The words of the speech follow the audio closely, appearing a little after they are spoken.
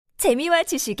재미와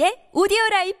지식의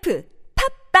오디오라이프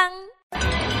팝빵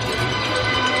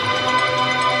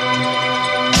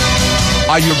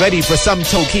Are you ready for some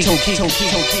Tokic?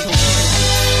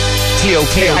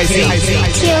 T-O-K-I-C.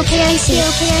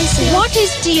 What is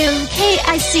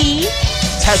T-O-K-I-C?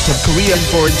 Test of Korean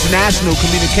for international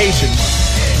communication.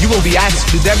 You will be asked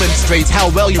to demonstrate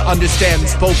how well you understand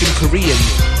spoken Korean.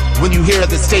 When you hear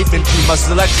the statement, you must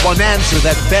select one answer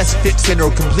that best fits in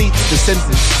or completes the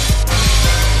sentence.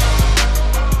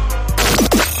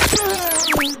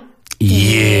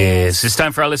 Yes, it's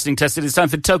time for our listening test. It is time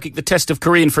for Tokic, the test of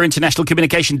Korean for international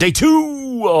communication, day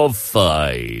 2 of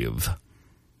 5.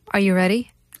 Are you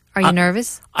ready? Are you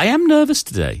nervous? I am nervous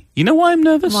today. You know why I'm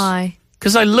nervous? Why?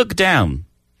 Because I look down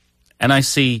and I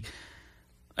see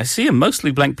a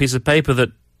mostly blank piece of paper that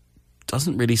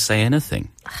doesn't really say anything.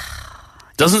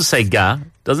 Doesn't say ga,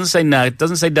 doesn't say na,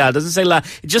 doesn't say da, doesn't say la.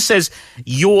 It just says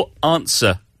your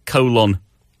answer, _.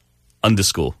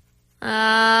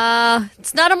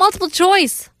 It's not a multiple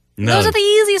choice. No. Those are the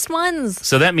easiest ones.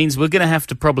 So that means we're going to have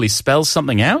to probably spell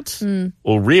something out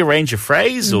or rearrange a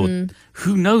phrase or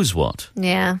who knows what.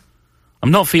 Yeah. I'm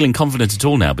not feeling confident at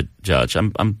all now, but Judge,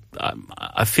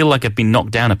 I feel like I've been knocked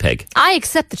down a peg. I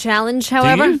accept the challenge,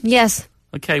 however. you? Yes.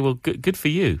 Okay, well, good for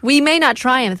you. We may not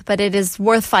triumph, but it is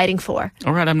worth fighting for.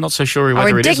 All right, I'm not so sure whether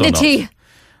Our it is or dignity. not.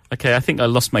 Okay, I think I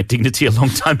lost my dignity a long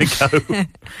time ago.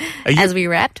 As we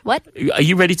wrapped. What? Are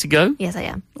you ready to go? Yes, I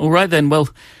am. All right then, well,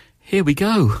 here we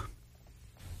go.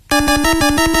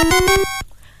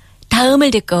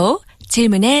 다음을 듣고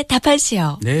질문에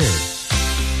답하시오. 네.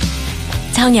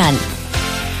 정연.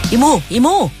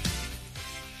 이모.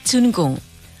 준공.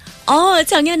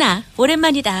 정연아,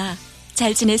 오랜만이다.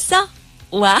 잘 지냈어?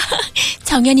 와,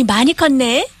 정연이 많이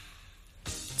컸네.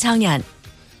 정연.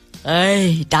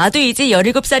 에이, 나도 이제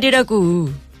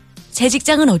 17살이라고. 새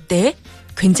직장은 어때?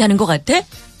 괜찮은 것 같아?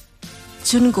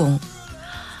 준공.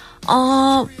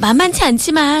 만만치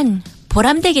않지만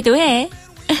보람되기도 해.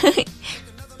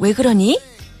 왜 그러니?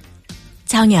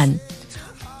 정연.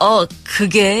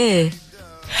 그게...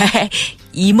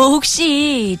 이모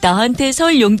혹시 나한테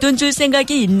설 용돈 줄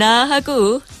생각이 있나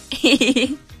하고.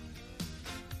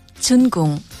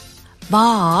 준공.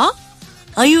 뭐?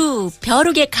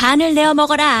 벼룩에 간을 내어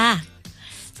먹어라.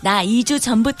 나 2주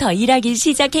전부터 일하기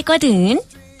시작했거든.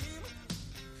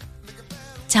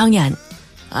 정연.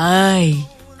 아이,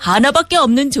 하나밖에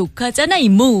없는 조카잖아,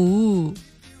 이모.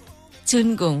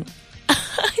 준공.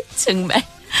 정말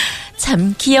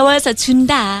참 귀여워서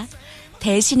준다.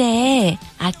 대신에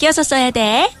아껴서 써야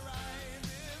돼.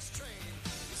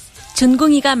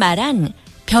 준공이가 말한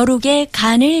벼룩에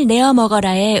간을 내어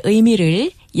먹어라의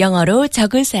의미를 영어로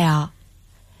적으세요.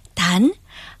 단,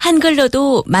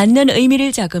 한글로도 맞는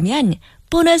의미를 적으면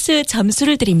보너스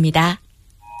점수를 드립니다.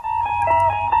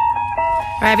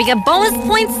 All right, we got bonus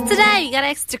points today. You got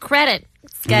extra credit.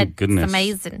 It's good. Oh, goodness. It's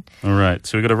amazing. All right,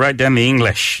 so we've got to write down the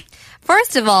English.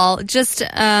 First of all, just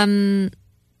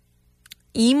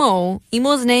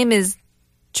Imo's name is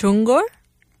Jungor?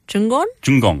 Jungon?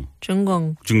 Jungong.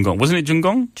 Jungong. Wasn't it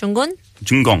Jungong? Jungon?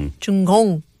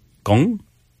 Jungong. Gong.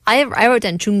 I wrote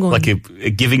down Jungon. Like a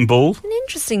giving ball? An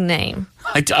interesting name.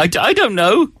 I don't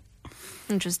know.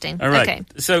 Interesting. All right. Okay.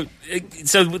 So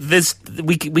there's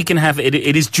we can have it.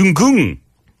 It is Jungung.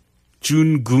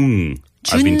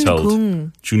 I've been told.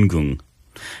 Jungung.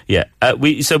 Yeah.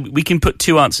 We can put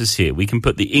two answers here. We can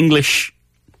put the English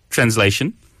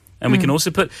translation, and we can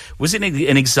also put. Was it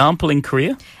an example in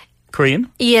Korean?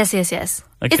 Yes. Okay.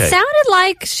 It sounded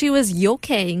like she was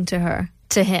yoking to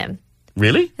him.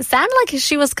 Really? It sounded like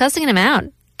she was cussing him out,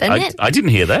 didn't it? I didn't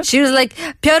hear that. She was like,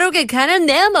 벼룩에 간을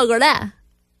내어 먹어라.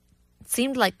 It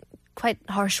seemed like quite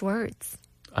harsh words.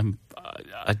 I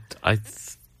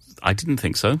didn't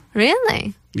think so.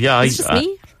 Really? Yeah, It's just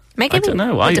me? I don't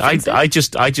know. I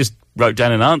just wrote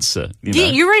down an answer.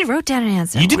 You already wrote down an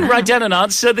answer. You didn't write down an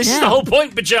answer? This is the Yeah. whole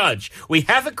point, Bajaj. We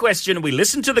have a question, we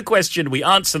listen to the question, we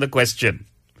answer the question.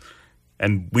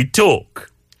 And we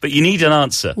talk. But you need an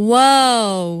answer.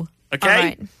 Whoa. Okay? All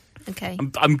right. Okay.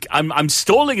 I'm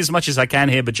stalling as much as I can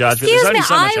here, Bajaj, but Excuse there's only me,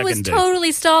 so much I I was can do.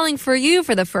 totally stalling for you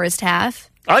for the first half.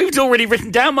 I've already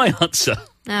written down my answer.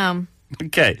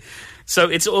 Okay. So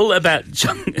it's all about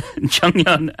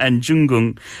Jungyeon and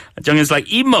Jungung. Jungyeon's like,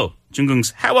 Imo.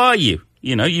 Jungung's, how are you?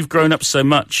 You've grown up so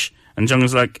much. And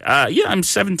Jungung's like, yeah, I'm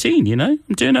 17, I'm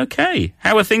doing okay.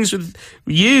 How are things with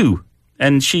you?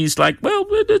 And she's like, well,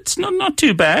 it's not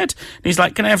too bad. And he's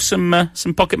like, can I have some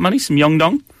pocket money, some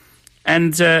yongdong?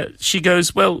 And she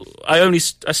goes, well, I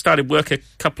started work a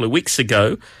couple of weeks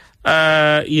ago,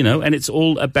 and it's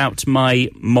all about my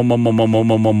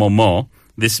mo.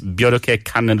 This 벼룩의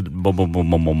가는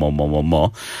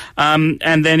뭐.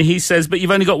 And then he says, but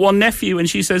you've only got one nephew. And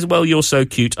she says, well, you're so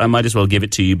cute, I might as well give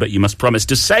it to you, but you must promise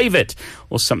to save it.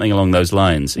 Or something along those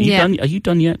lines. Are you done? Are you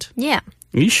done yet? Yeah.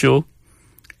 Are you sure?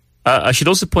 I should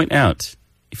also point out,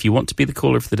 if you want to be the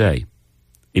caller of the day,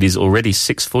 it is already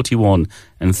 6:41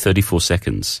 and 34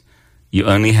 seconds. You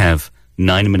only have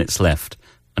 9 minutes left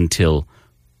until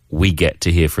we get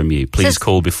to hear from you. Please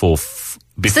call before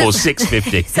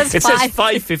 6:50. It says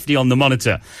 5:50 on the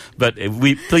monitor, but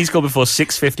please call before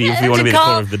 6:50 if you want to be the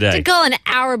caller of the day. To call an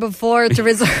hour before to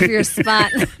reserve your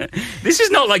spot. This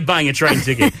is not like buying a train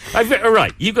ticket. All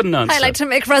right, you've got an answer. I like to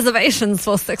make reservations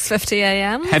for 6:50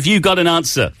 a.m. Have you got an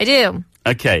answer? I do.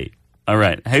 Okay. All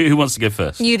right. Who wants to go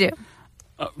first? You do.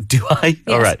 Do I?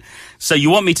 Yes. All right. So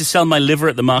you want me to sell my liver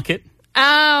at the market? Oh,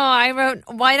 I wrote,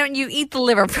 why don't you eat the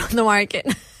liver from the market?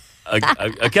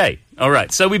 Okay. All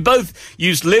right. So we both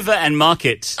used liver and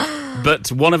market,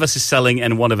 but one of us is selling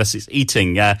and one of us is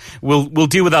eating. We'll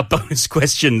deal with our bonus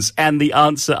questions and the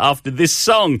answer after this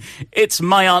song. It's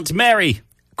My Aunt Mary.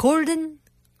 Golden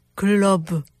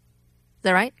Globe. Is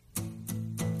that right?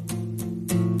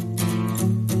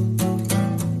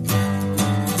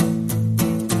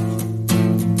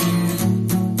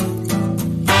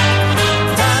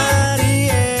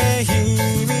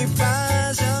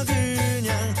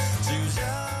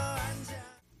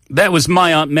 That was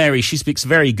My Aunt Mary. She speaks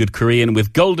very good Korean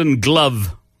with Golden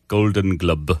Glove. Golden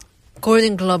Globe.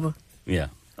 Golden Globe. Yeah.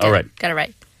 All right. Got it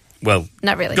right. Well,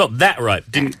 not really. Got that right.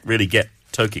 Didn't really get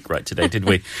Tokic right today, did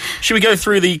we? Should we go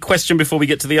through the question before we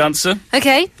get to the answer?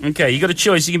 Okay. Okay, you got a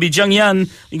choice. You can be Junghyun,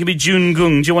 you can be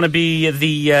Jungung. Do you want to be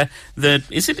the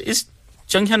is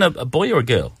Junghyun a boy or a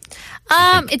girl?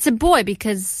 It's a boy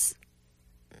because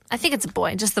I think it's a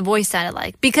boy. Just the voice sounded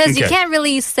like. Because you can't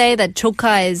really say that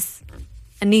Choka is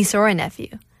a niece or a nephew.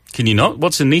 Can you not?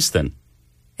 What's a niece then?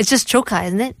 It's just Choka,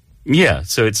 isn't it? Yeah,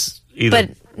 so it's either.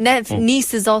 But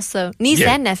niece is also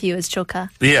and nephew is Choka.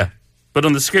 Yeah, but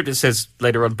on the script it says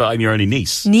later on, but I'm your only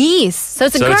niece. Niece, so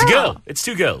it's a girl. So it's a girl. It's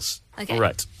two girls. Okay. All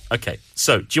right. Okay.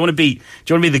 So do you want to be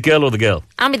the girl or the girl?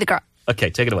 I'll be the girl. Okay,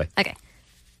 take it away. Okay.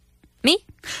 Me?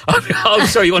 Oh,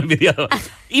 sorry. You want to be the other one?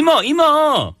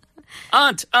 이모,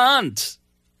 aunt.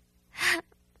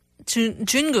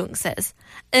 Jungung says,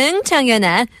 응,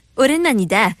 정연아,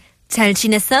 오랜만이다. 잘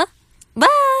지냈어? 와,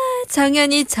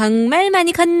 정연이 정말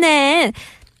많이 컸네.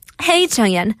 Hey,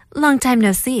 정연, long time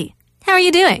no see. How are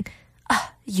you doing?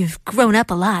 You've grown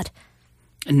up a lot.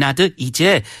 나도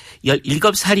이제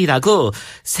 17살이라고.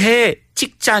 새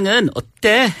직장은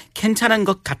어때? 괜찮은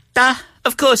것 같다?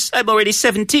 Of course, I'm already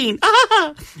 17.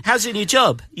 How's your new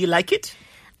job? You like it?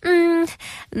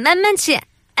 만만치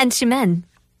않지만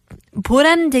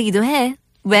보람되기도 해.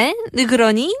 왜? 너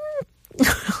그러니?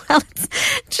 Well, it's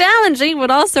challenging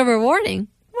but also rewarding.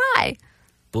 Why?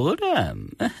 보람.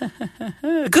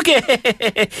 그게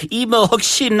이모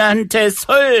혹시 나한테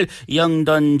설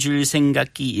용돈 줄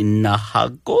생각이 있나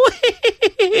하고.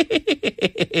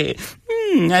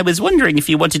 I was wondering if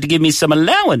you wanted to give me some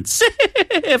allowance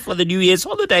for the New Year's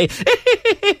holiday.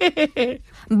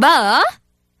 뭐?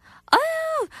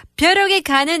 벼룩에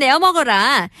간을 내어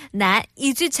먹어라. 나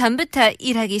 2주 전부터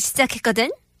일하기 시작했거든.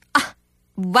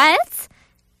 What?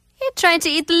 You're trying to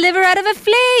eat the liver out of a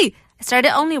flea. I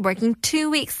started only working 2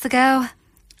 weeks ago.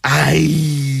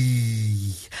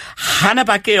 아이,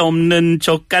 하나밖에 없는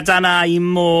조카잖아,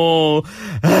 이모.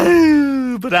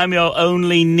 But I'm your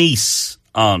only niece,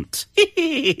 aunt.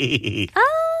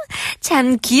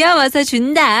 참 귀여워서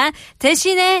준다.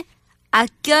 대신에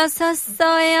아껴서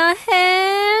써야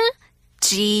해.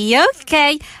 Gee,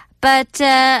 okay. But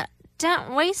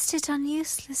don't waste it on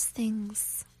useless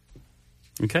things.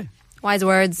 Okay. Wise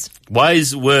words.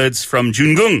 Wise words from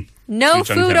Jungung. No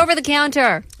food over the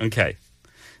counter. Okay.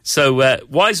 So,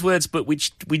 wise words, but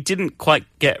which we didn't quite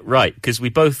get right, because we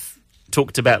both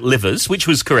talked about livers, which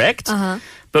was correct,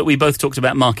 but we both talked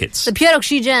about markets. The 벼룩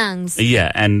시장s.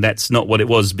 Yeah, and that's not what it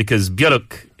was, because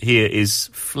벼룩 here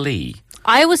is flea.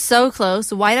 I was so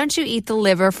close. Why don't you eat the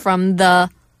liver from the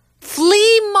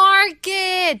flea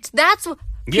market? That's what...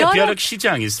 Yeah, 벼룩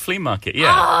시장 is flea market,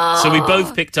 yeah. So we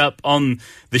both picked up on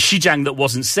the 시장 that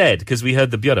wasn't said, because we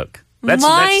heard the 벼룩. That's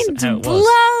how it was.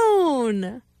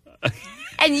 blown.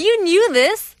 And you knew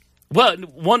this? Well,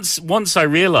 once I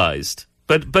realized,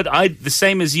 but I the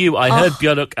same as you, I heard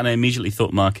벼룩 and I immediately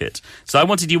thought market. So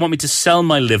you want me to sell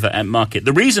my liver at market.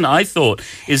 The reason I thought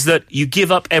is that you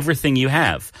give up everything you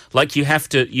have. Like you have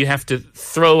to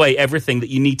throw away everything that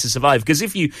you need to survive. Because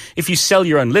if you sell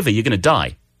your own liver, you're going to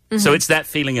die. So it's that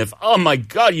feeling of, oh my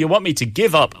God, you want me to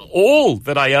give up all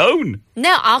that I own?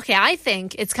 No, okay, I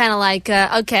think it's kind of like,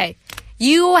 okay,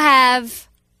 you have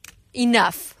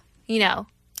enough, you know.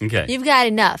 Okay. You've got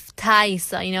enough. 다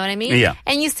있어, you know what I mean? Yeah.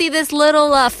 And you see this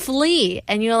little flea,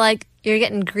 and you're like, you're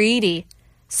getting greedy.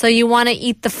 So you want to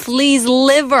eat the flea's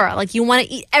liver. Like, you want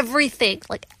to eat everything.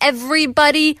 Like,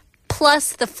 everybody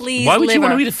plus the flea's liver. Why would you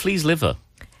want to eat a flea's liver?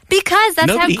 Because that's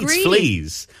Nobody how greedy. eats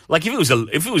fleas. Like if it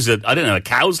was a I don't know, a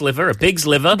cow's liver, a pig's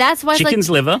liver, That's why chicken's it's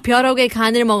like, liver. 벼룩의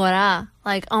간을 먹어라.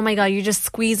 Like, oh my God, you're just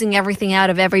squeezing everything out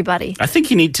of everybody. I think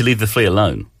you need to leave the flea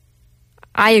alone.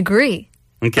 I agree.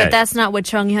 Okay. But that's not what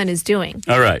Chunghyun is doing.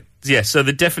 All right. Yeah, so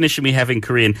the definition we have in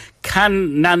Korean,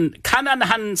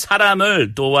 가난한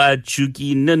사람을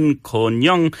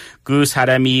도와주기는커녕 그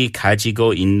사람이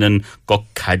가지고 있는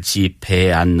것까지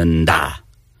빼앗는다.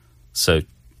 So,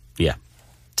 yeah,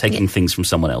 taking things from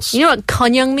someone else. You know what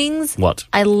커녕 means? What?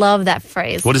 I love that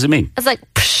phrase. What does it mean? It's like,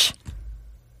 psh.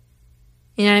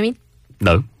 You know what I mean?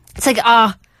 No. It's like,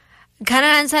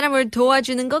 가난한 사람을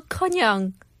도와주는 거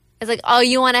커녕. It's like, oh,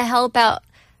 you want to help out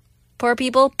poor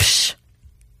people? Psh.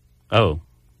 Oh,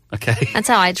 okay. That's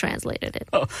how I translated it.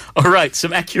 Oh, all right,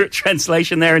 some accurate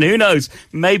translation there, and who knows,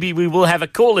 maybe we will have a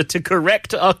caller to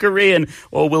correct our Korean,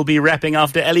 or we'll be rapping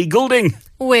after Ellie Goulding.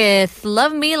 With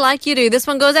Love Me Like You Do. This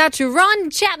one goes out to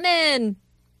Ron Chapman.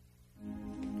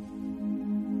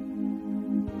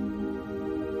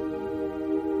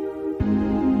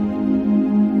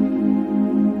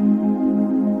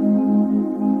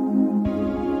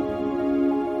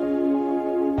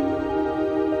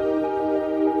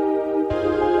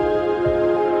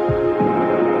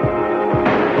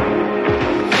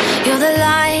 You're the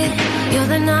light, you're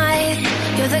the night,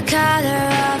 you're the color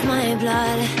of my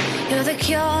blood. You're the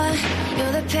cure,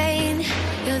 you're the pain,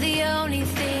 you're the only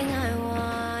thing